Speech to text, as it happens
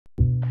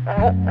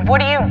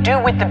What do you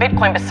do with the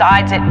Bitcoin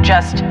besides it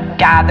just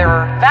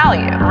gather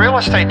value? Real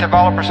estate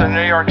developers in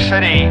New York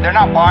City, they're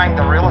not buying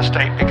the real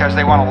estate because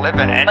they want to live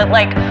in it. But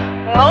like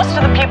most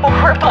of the people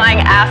who are buying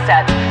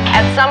assets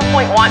at some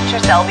point want to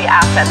sell the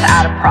assets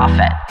at a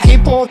profit.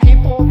 People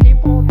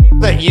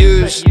that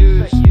use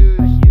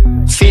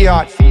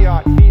fiat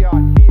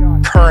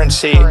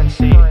currency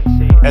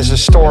as a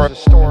store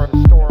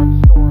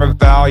of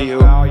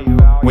value,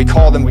 we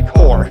call them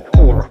poor.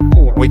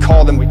 We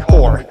call them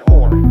poor.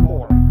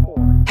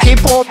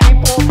 People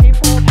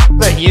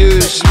that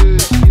use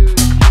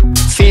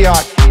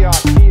fiat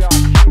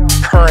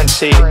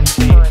currency,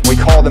 we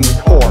call them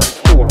poor.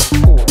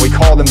 We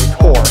call them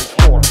poor.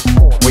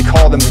 We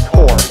call them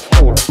poor.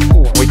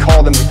 We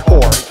call them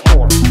poor.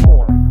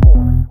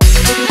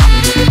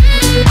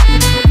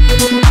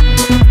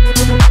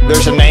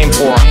 There's a name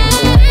for them.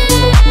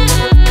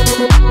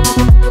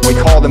 We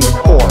call them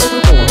poor.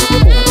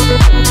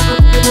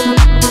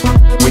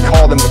 We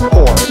call them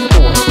poor.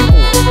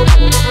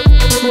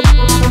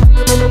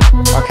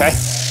 Okay?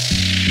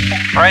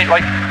 Right,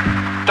 like,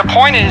 the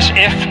point is,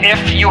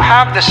 if you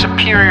have the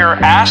superior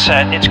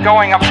asset, it's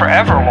going up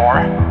forever,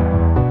 Laura.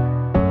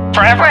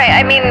 Forever. Right,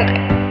 I mean,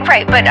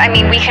 right, but I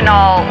mean, we can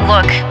all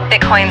look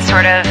Bitcoin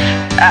sort of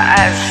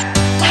as...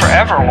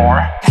 Forever,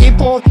 Laura.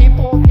 People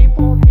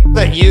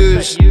that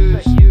use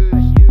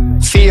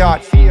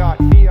fiat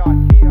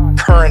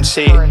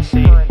currency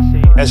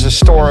as a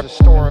store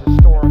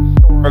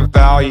of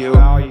value,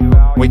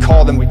 we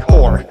call them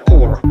poor.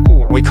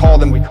 We call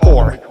them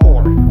poor.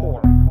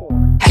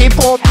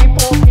 People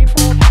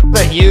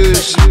that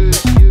use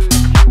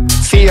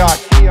fiat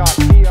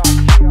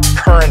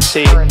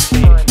currency,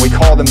 we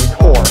call them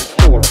poor.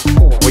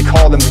 We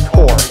call them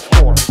poor.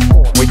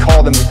 We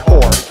call them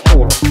poor.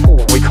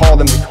 We call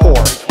them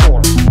poor.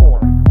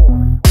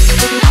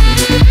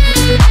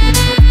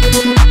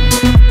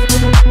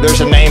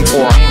 There's a name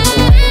for them.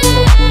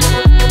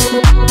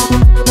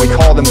 We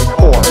call them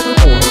poor.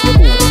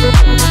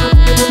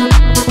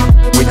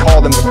 We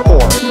call them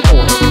poor.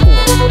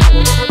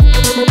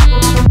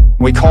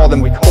 We call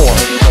them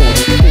poor.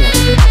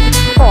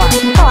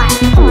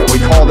 We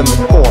call them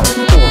poor.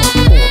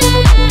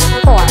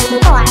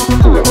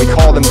 We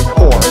call them poor.